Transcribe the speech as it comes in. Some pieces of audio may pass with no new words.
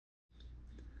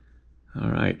All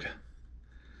right,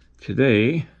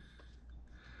 today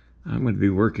I'm going to be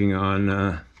working on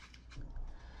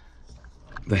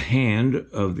the hand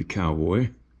of the cowboy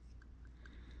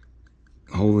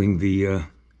holding the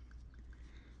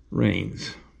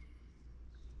reins.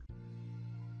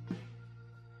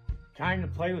 Time to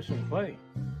play with some clay.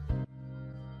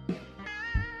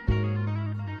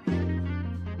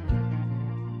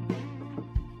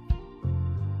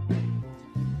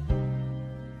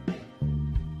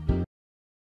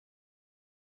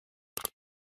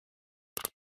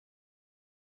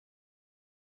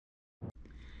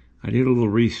 I did a little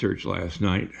research last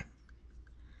night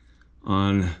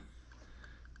on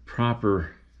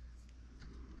proper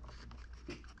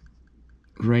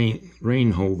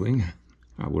rein holding,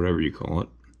 or whatever you call it,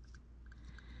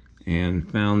 and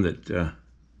found that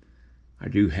I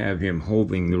do have him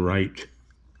holding the right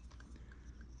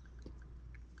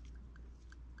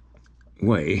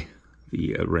way,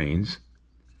 the reins,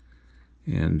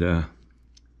 and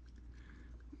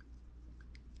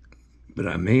but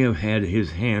I may have had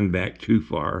his hand back too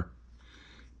far,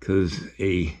 because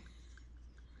a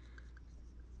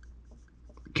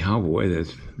cowboy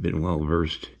that's been well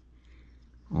versed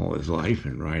all his life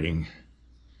in riding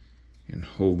and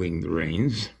holding the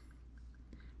reins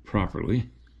properly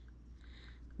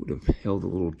would have held a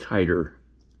little tighter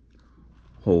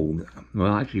hold.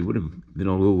 Well, actually would have been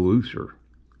a little looser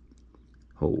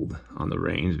hold on the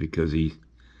reins, because he's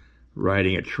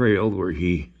riding a trail where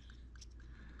he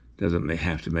doesn't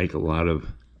have to make a lot of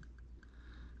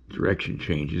direction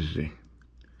changes. The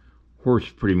horse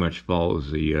pretty much follows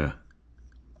the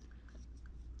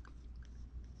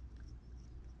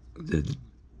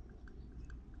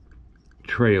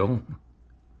trail,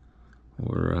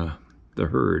 or the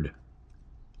herd.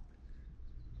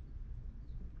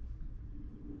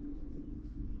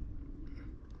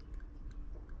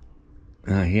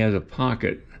 He has a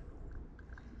pocket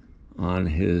on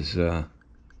his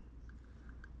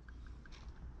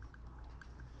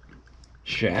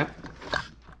shaft,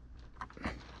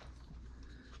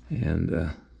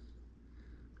 and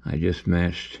I just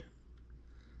matched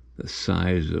the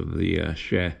size of the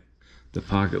shaft, the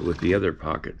pocket, with the other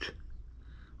pocket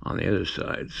on the other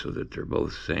side, so that they're both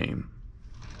the same.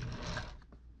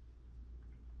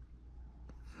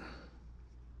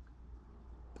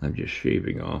 I'm just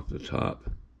shaving off the top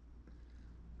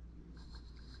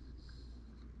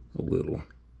a little.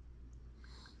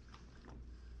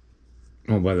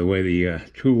 Oh, by the way, the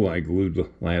tool I glued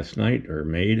last night, or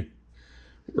made,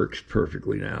 works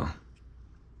perfectly now.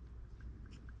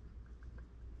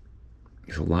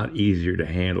 It's a lot easier to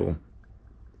handle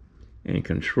and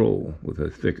control with a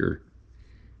thicker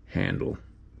handle.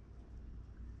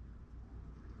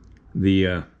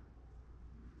 The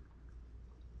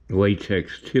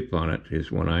latex tip on it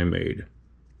is one I made.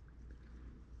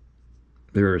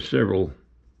 There are several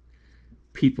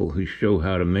people who show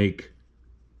how to make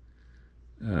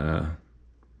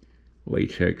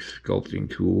latex sculpting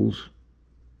tools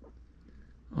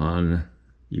on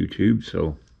YouTube,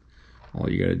 so all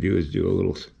you got to do is do a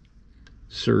little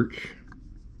search,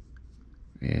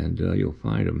 and you'll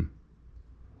find them.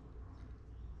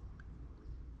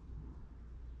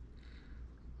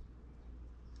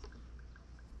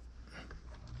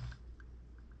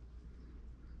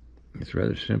 It's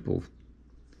rather simple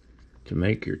to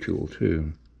make your tool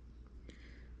too.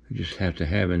 You just have to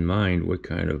have in mind what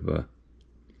kind of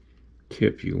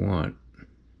tip you want.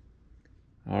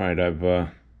 All right, I've gonna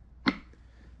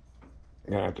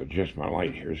have to adjust my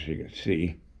light here so you can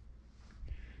see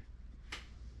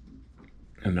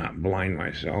and not blind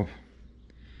myself.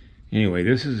 Anyway,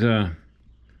 this is the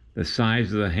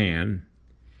size of the hand.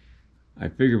 I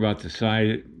figure about the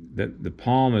size that the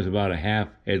palm is about a half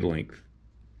head length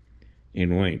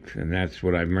in length, and that's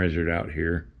what I've measured out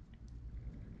here.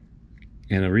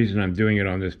 And the reason I'm doing it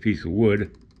on this piece of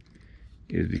wood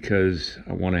is because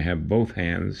I want to have both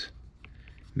hands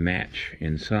match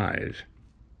in size.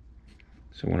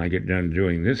 So when I get done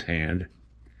doing this hand,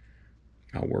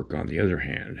 I'll work on the other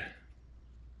hand.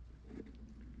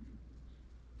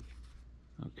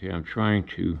 Okay, I'm trying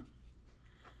to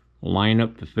line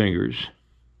up the fingers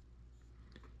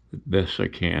the best I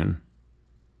can.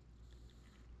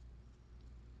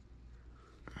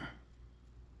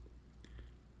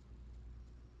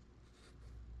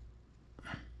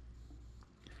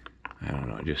 I don't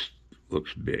know, it just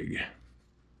looks big.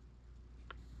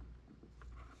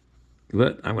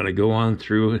 But I'm going to go on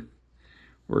through it,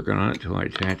 working on it until I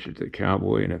attach it to the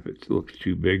cowboy, and if it looks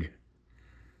too big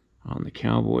on the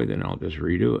cowboy, then I'll just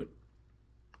redo it.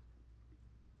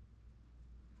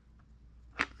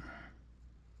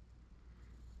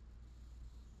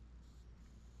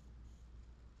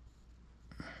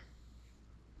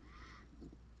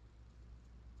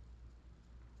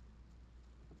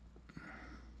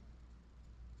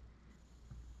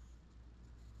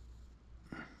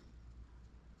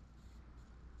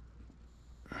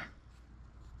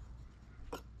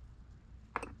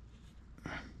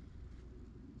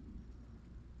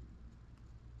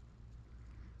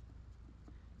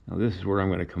 this is where I'm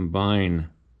going to combine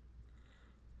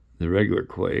the regular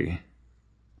clay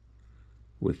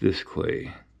with this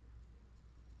clay,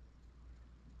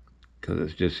 because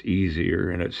it's just easier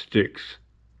and it sticks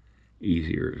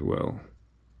easier as well.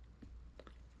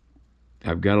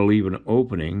 I've got to leave an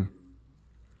opening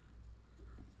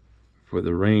for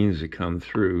the rains to come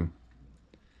through.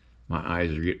 My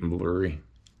eyes are getting blurry.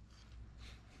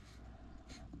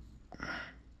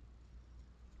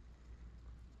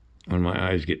 When my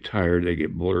eyes get tired, they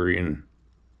get blurry, and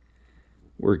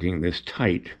working this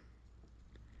tight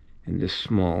and this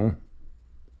small,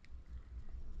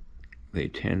 they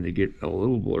tend to get a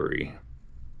little blurry.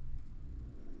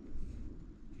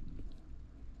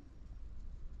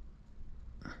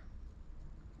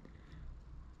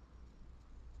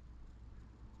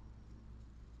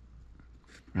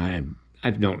 I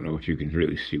don't know if you can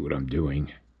really see what I'm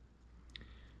doing.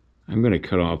 I'm going to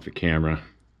cut off the camera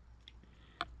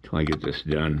till I get this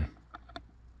done,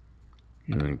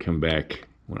 and then come back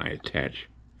when I attach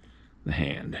the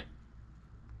hand.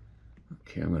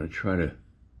 Okay, I'm going to try to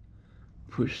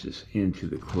push this into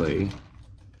the clay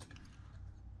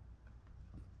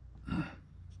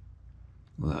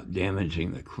without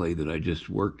damaging the clay that I just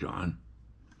worked on.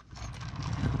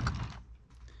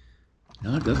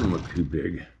 Now it doesn't look too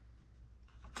big.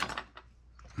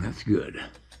 That's good.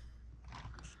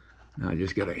 Now I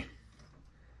just gotta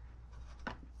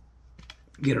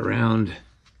get around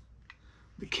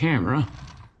the camera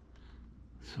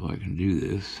so I can do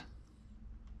this.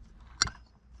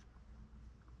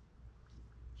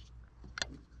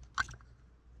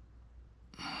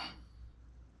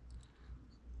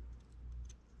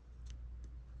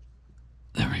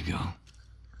 There we go.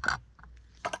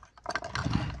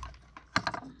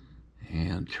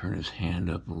 And turn his hand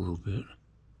up a little bit.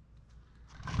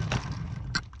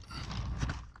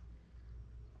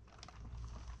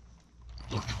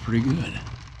 Looks pretty good.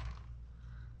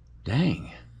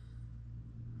 Dang.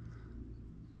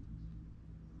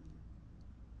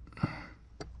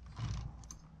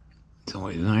 It's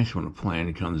always nice when a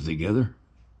plan comes together.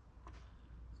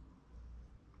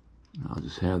 I'll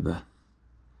just have the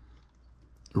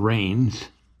reins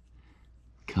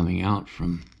coming out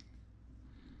from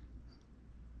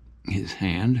his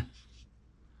hand.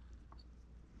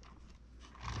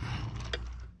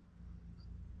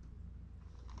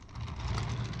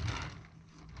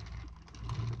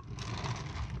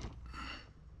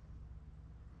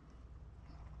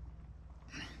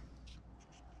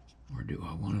 Or do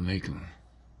I want to make them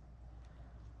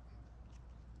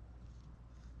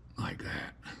like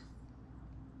that?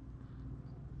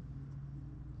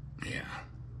 Yeah.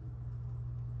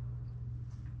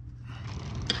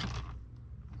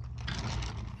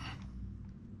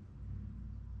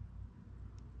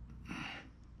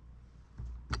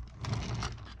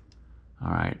 All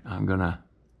right, I'm gonna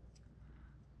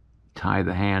tie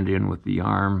the hand in with the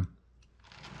arm,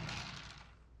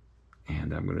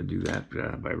 and I'm gonna do that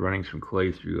by running some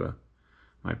clay through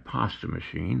my pasta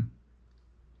machine.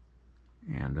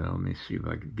 And let me see if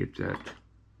I can get that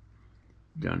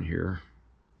done here.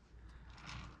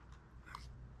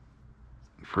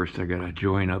 First, I gotta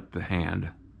join up the hand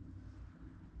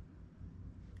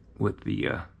with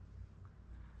the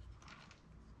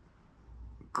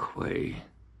clay.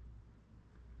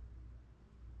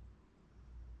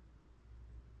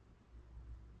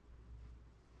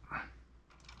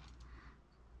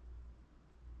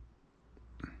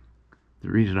 The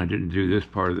reason I didn't do this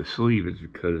part of the sleeve is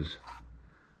because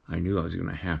I knew I was going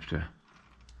to have to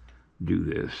do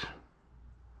this,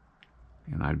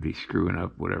 and I'd be screwing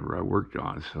up whatever I worked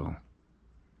on. So,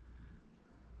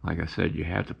 like I said, you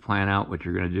have to plan out what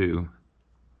you're going to do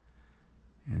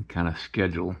and kind of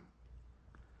schedule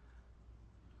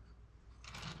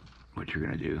what you're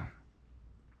going to do.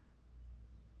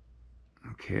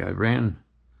 Okay, I ran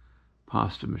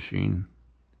pasta machine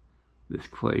this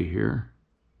clay here,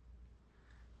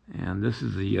 and this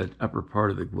is the upper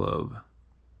part of the glove,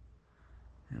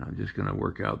 and I'm just going to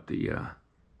work out the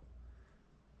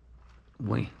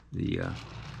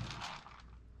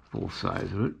full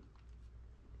size of it.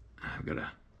 I'm going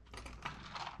to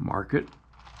mark it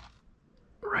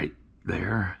right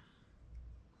there.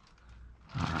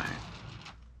 All right.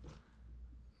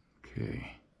 Okay.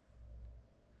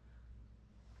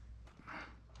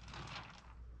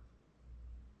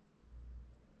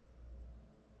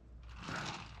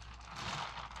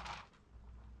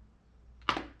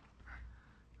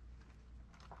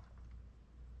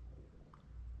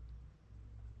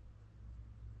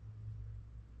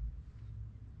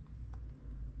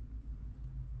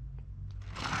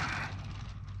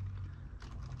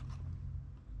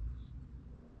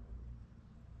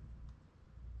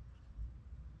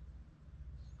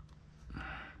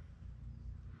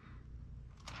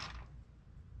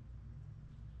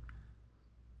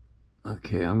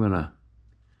 Okay, I'm gonna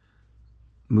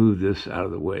move this out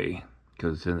of the way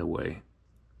because it's in the way,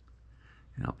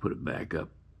 and I'll put it back up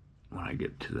when I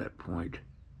get to that point.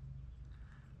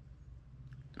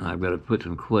 I've got to put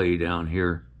some clay down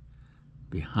here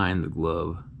behind the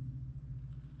glove.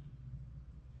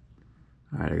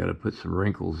 All right, I got to put some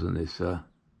wrinkles in this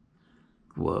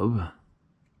glove.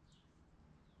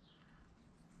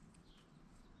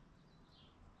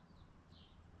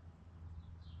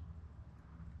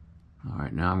 All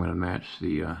right, now I'm going to match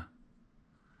the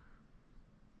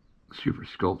Super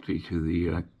Sculpty to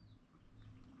the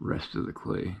rest of the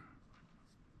clay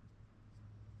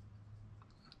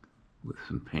with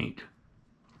some paint.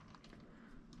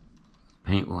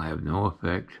 Paint will have no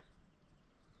effect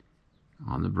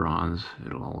on the bronze.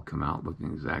 It'll all come out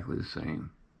looking exactly the same.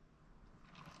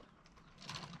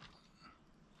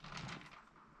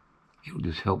 It'll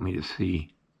just help me to see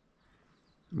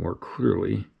more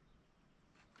clearly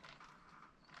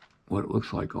what it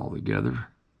looks like all together.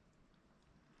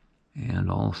 And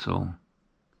also,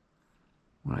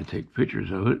 when I take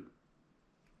pictures of it,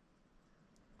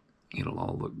 it'll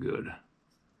all look good.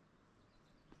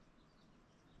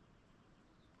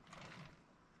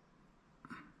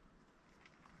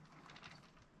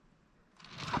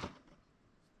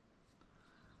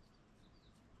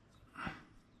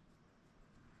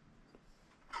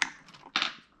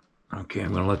 Okay,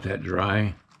 I'm going to let that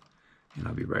dry, and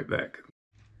I'll be right back.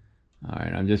 All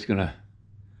right, I'm just going to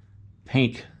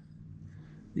paint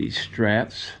these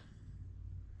straps,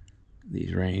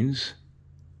 these reins,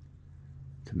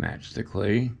 to match the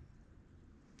clay.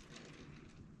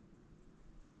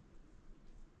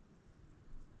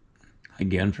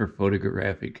 Again, for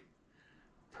photographic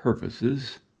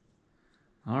purposes.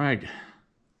 All right,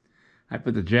 I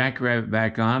put the jackrabbit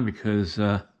back on because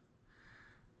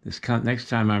next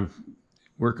time I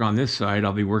work on this side,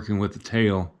 I'll be working with the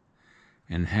tail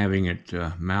and having it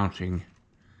mounting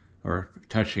or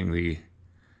touching the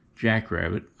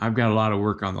jackrabbit. I've got a lot of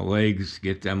work on the legs to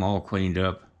get them all cleaned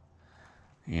up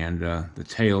and the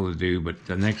tail to do, but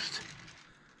the next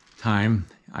time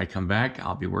I come back,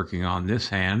 I'll be working on this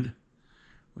hand,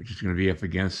 which is going to be up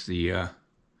against the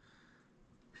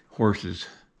horse's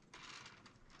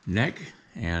neck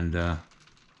and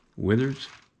withers.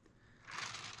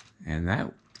 And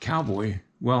that cowboy,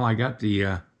 well, I got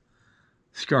the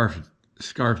scarf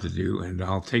to do, and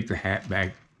I'll take the hat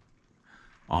back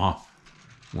off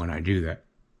when I do that.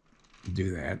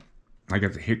 I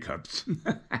got the hiccups.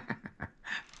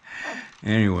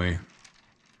 Anyway,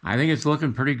 I think it's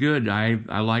looking pretty good. I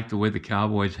like the way the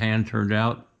cowboy's hand turned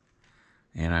out,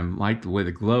 and I like the way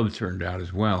the glove turned out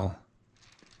as well.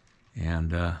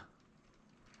 And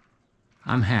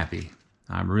I'm happy.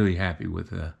 I'm really happy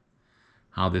with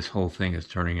how this whole thing is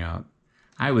turning out.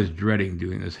 I was dreading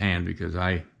doing this hand because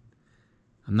I'm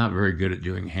not very good at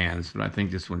doing hands, but I think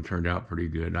this one turned out pretty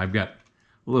good. I've got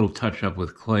a little touch up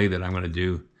with clay that I'm going to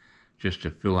do just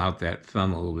to fill out that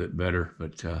thumb a little bit better,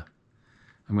 but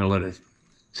I'm going to let it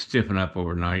stiffen up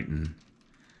overnight and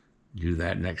do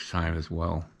that next time as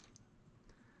well.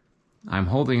 I'm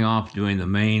holding off doing the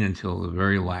mane until the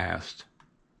very last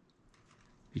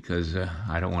because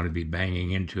I don't want to be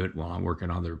banging into it while I'm working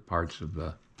on other parts of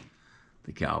the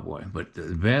cowboy. But the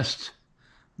vest,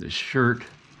 the shirt,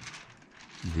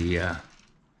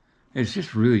 it's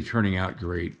just really turning out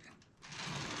great.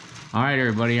 All right,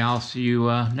 everybody, I'll see you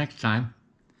next time.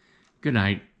 Good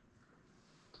night.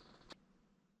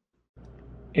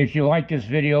 If you like this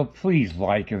video, please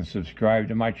like and subscribe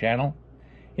to my channel.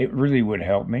 It really would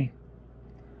help me.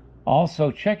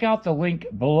 Also, check out the link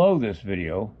below this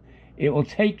video. It will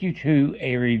take you to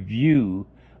a review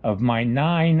of my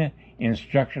 9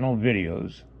 instructional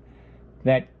videos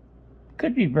that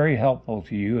could be very helpful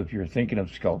to you if you're thinking of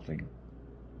sculpting.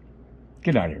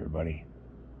 Good night, everybody.